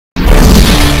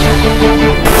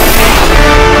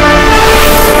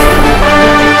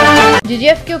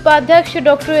जीजीएफ के उपाध्यक्ष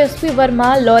doctor SP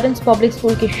Verma Lawrence public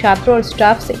school के छात्रों और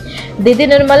स्टाफ से दीदी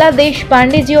निर्मला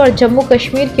देशपांडे जी और जम्मू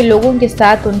कश्मीर के लोगों के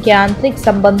साथ उनके आंतरिक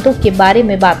संबंधों के बारे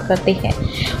में बात करते हैं।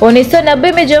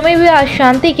 1990 में जमी हुई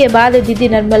अशांति के बाद दीदी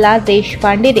निर्मला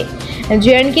देशपांडे ने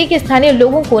जेएंडके के स्थानीय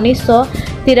लोगों को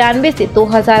 1993 से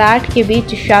 2008 के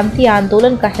बीच शांति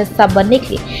आंदोलन का हिस्सा बनने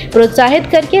के लिए प्रोत्साहित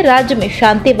करके राज्य में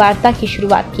शांति वार्ता की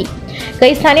शुरुआत की।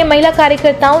 कई स्थानीय महिला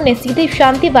कार्यकर्ताओं ने सीधे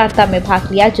शांति वार्ता में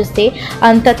भाग लिया, जिससे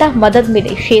अंततः मदद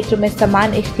मिले क्षेत्र में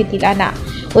समान स्थिति लाना।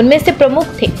 उनमें से प्रमुख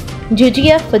थे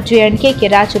जीजीएफ जेएंडके के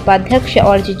राज्य उपाध्यक्ष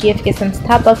और जीजीएफ के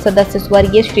संस्थापक सदस्य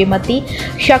स्वर्गीय श्रीमती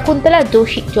शकुंतला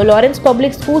जोशी, जो लॉरेंस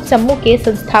पब्लिक स्कूल समूह के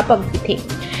संस्थापक भी थे।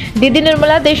 दीदी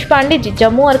निर्मला देशपांडे जी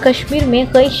जम्मू और कश्मीर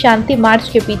में कई शांति मार्च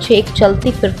के पीछे एक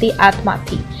चलती फिरती आत्मा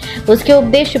थी। उसके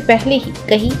उपदेश पहले ही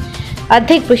कहीं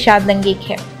अधिक विषादंगिक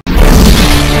है।